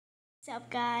What's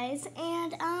up, guys?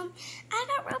 And I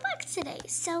got robux today,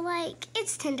 so like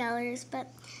it's $10,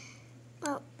 but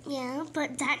well, yeah,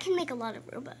 but that can make a lot of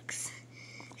robux.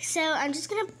 So I'm just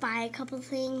gonna buy a couple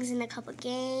things and a couple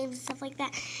games and stuff like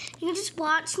that. You can just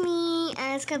watch me,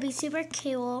 and it's gonna be super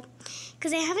cool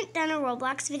because I haven't done a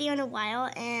Roblox video in a while,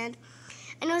 and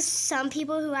I know some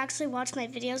people who actually watch my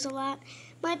videos a lot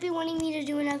might be wanting me to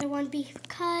do another one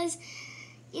because,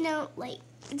 you know, like,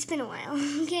 it's been a while,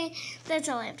 okay? That's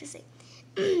all I have to say.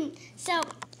 So,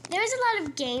 there's a lot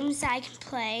of games that I can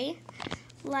play,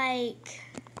 like,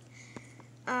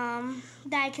 that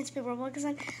I can spend Roblox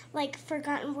on, like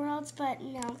Forgotten Worlds, but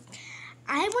no.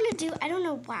 I don't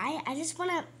know why, I just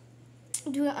want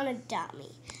to do it on Adopt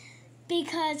Me.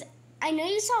 Because I know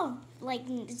you saw, like,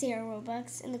 0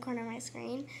 Robux in the corner of my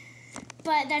screen,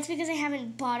 but that's because I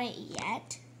haven't bought it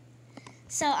yet.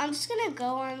 So I'm just gonna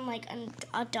go on like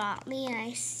Adopt Me,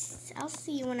 and I'll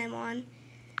see you when I'm on.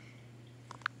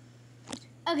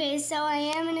 Okay, so I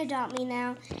am in Adopt Me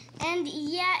now, and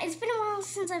yeah, it's been a while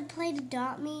since I've played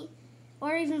Adopt Me,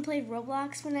 or even played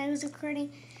Roblox when I was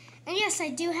recording. And yes, I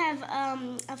do have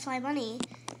a fly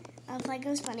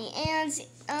ghost bunny, and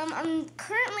I'm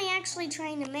currently actually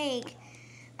trying to make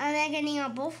a mega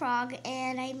neon bullfrog,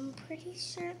 and I'm pretty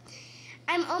sure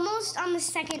I'm almost on the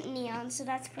second neon, so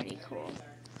that's pretty cool.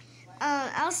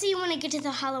 I'll see you when I get to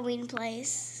the Halloween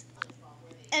place.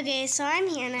 Okay, so I'm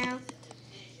here now.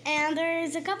 And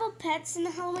there's a couple pets in the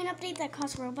Halloween update that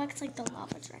cost Robux, like the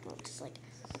lava dragon, which is like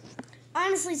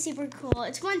honestly super cool.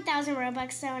 It's 1,000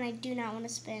 Robux though, and I do not want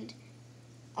to spend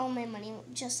all my money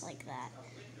just like that.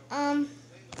 And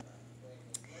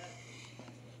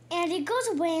it goes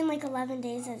away in like 11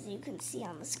 days, as you can see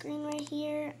on the screen right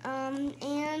here.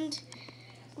 And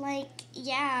like,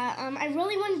 yeah, I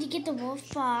really wanted to get the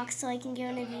wolf box so I can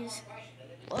get one of these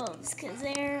wolves because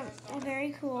they're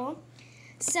very cool.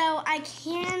 So I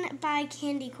can buy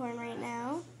candy corn right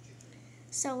now.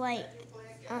 So like,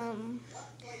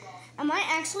 I might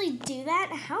actually do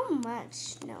that. How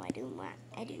much? No, I do not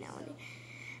want to.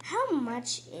 How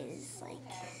much is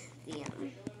like the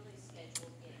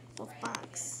wolf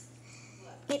box?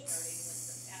 It's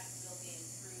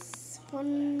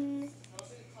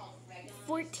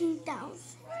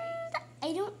 14,000.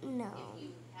 I don't know,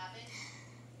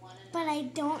 but I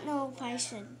don't know if I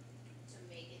should.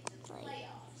 Like,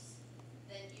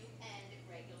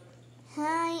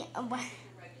 hi.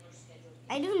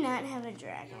 I do not have a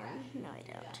dragon. No, I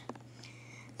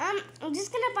don't. I'm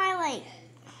just gonna buy like.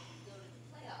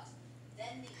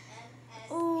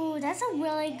 Ooh, that's a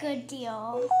really good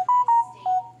deal.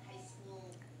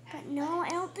 But no, I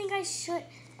don't think I should,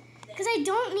 because I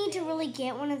don't need to really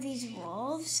get one of these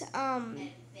wolves.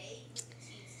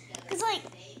 Because like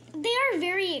they are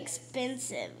very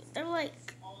expensive. They're like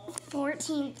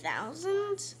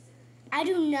 14,000. I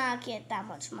do not get that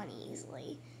much money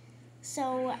easily,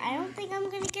 so I don't think I'm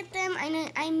gonna get them.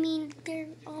 I mean, they're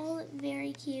all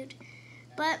very cute,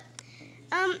 but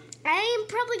I am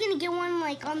probably gonna get one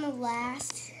like on the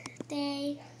last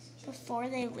day before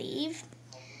they leave,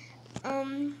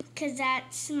 because that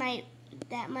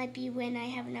might be when I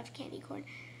have enough candy corn.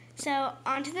 So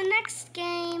on to the next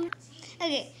game.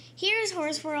 Okay, here's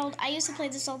Horse World. I used to play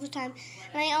this all the time,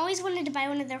 and I always wanted to buy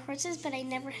one of their horses, but I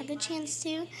never had the chance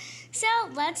to. So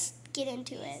let's get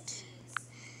into it.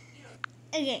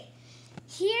 Okay,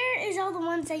 here is all the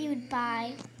ones that you would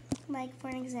buy. Like, for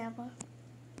an example,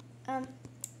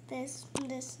 this,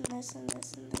 and this, and this, and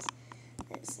this, and this,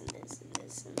 this, and this, and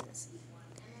this, and this.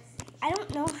 I don't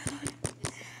know.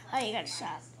 Oh, you got a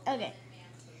shot. Okay.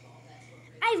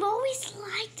 I've always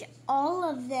liked all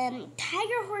of them.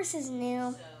 Tiger Horse is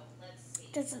new.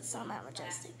 Doesn't sound that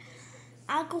majestic.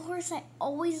 Aqua Horse, I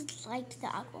always liked the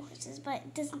Aqua Horses, but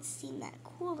it doesn't seem that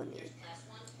cool to me.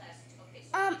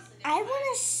 I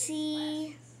want to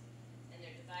see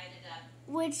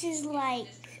which is like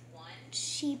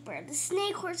cheaper. The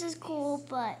Snake Horse is cool,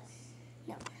 but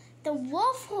no. The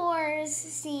Wolf Horse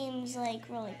seems like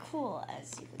really cool,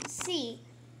 as you can see,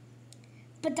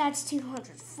 but that's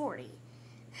 240.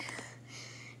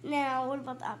 Now, what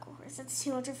about the Aqua Horse? That's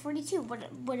 242.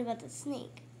 What about the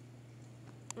Snake?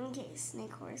 Okay,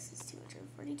 Snake Horse is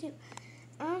 242.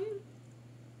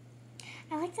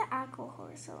 I like the Aqua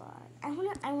Horse a lot. I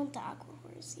want the Aqua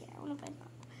Horse. Yeah, I want to buy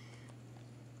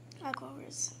the Aqua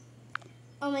Horse.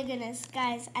 Oh my goodness,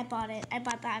 guys, I bought it. I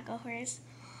bought the Aqua Horse.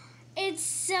 It's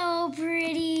so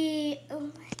pretty. Oh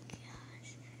my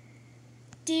gosh.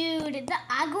 Dude, the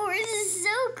Aqua Horse is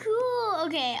so cool.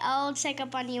 Okay, I'll check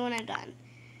up on you when I'm done.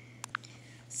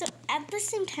 So at the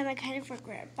same time, I kind of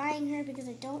regret buying her because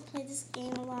I don't play this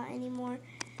game a lot anymore.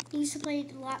 I used to play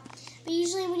it a lot. But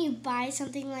usually when you buy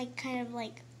something like kind of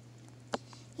like,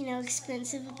 you know,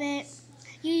 expensive a bit,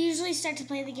 you usually start to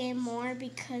play the game more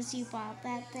because you bought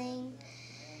that thing.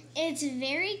 It's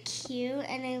very cute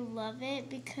and I love it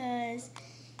because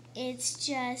it's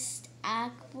just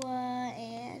aqua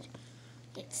and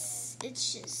it's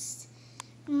just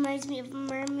reminds me of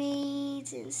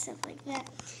mermaids and stuff like that.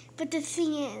 But the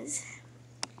thing is,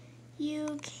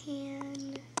 you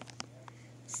can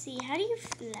see, how do you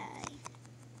fly?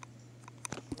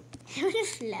 How do you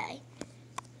fly?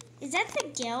 Is that the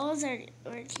gills or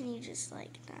can you just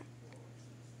like not?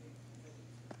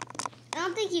 I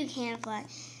don't think you can fly.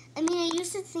 I mean, I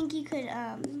used to think you could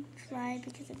fly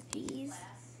because of these,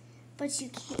 but you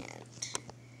can't.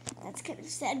 That's kind of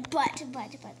sad. But.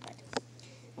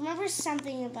 Remember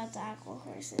something about the aqua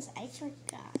horses. I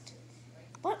forgot.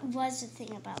 What was the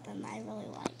thing about them that I really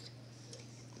liked?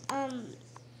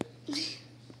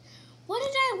 What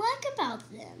did I like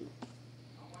about them?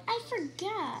 I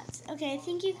forgot. Okay, I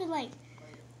think you could like,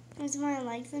 the reason why I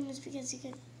like them is because you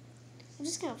could, I'm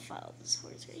just going to follow this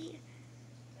horse right here.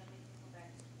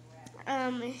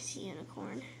 It's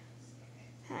unicorn.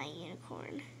 Hi,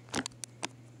 unicorn.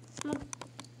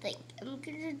 I'm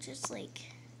gonna just like,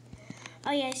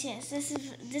 oh yes,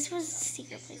 this was a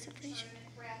secret place, I'm pretty sure.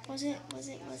 Was it?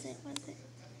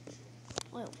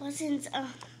 Well, it wasn't,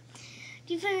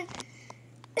 do you find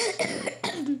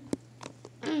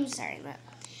I'm sorry, but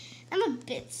I'm a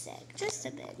bit sick, just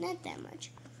a bit, not that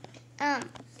much. I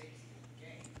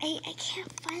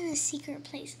can't find the secret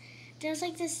place. There's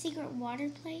like this secret water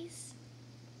place.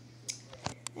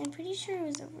 I'm pretty sure it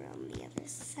was around the other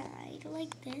side,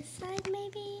 like this side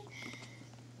maybe.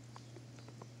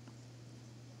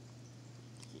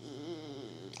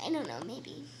 I don't know,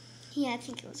 maybe. Yeah, I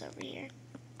think it was over here.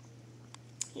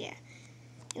 Yeah,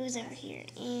 it was over here,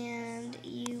 and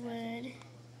you would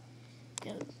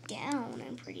go down,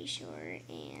 I'm pretty sure,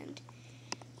 and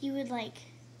you would like,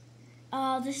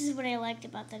 oh, this is what I liked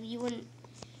about them.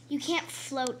 You can't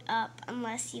float up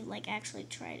unless you like actually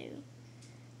try to.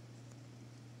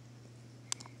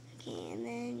 Okay, and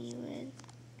then you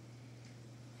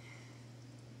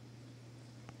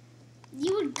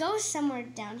would go somewhere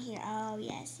down here. Oh,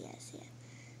 yes.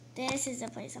 This is the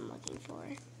place I'm looking for,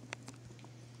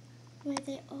 where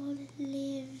they all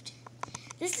lived.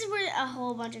 This is where a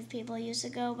whole bunch of people used to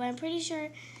go, but I'm pretty sure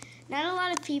not a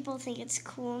lot of people think it's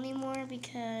cool anymore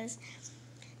because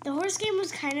the horse game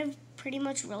was kind of pretty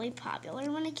much really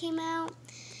popular when it came out.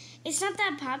 It's not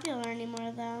that popular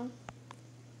anymore, though.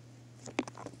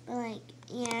 But, like,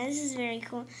 yeah, this is very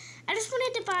cool. I just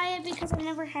wanted to buy it because I've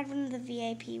never had one of the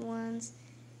VIP ones.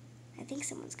 I think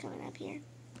someone's coming up here.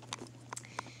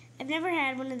 I've never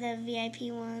had one of the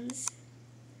VIP ones.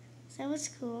 So it's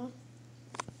cool.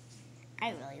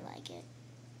 I really like it.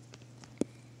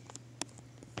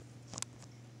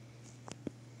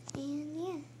 And,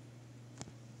 yeah.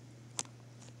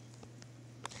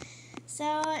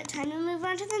 So, time to move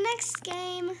on to the next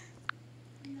game.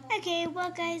 Okay,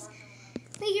 well, guys,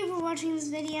 thank you for watching this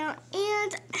video,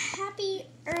 and happy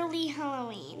early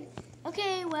Halloween.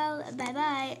 Okay, well,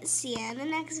 bye-bye. See you in the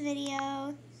next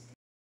video.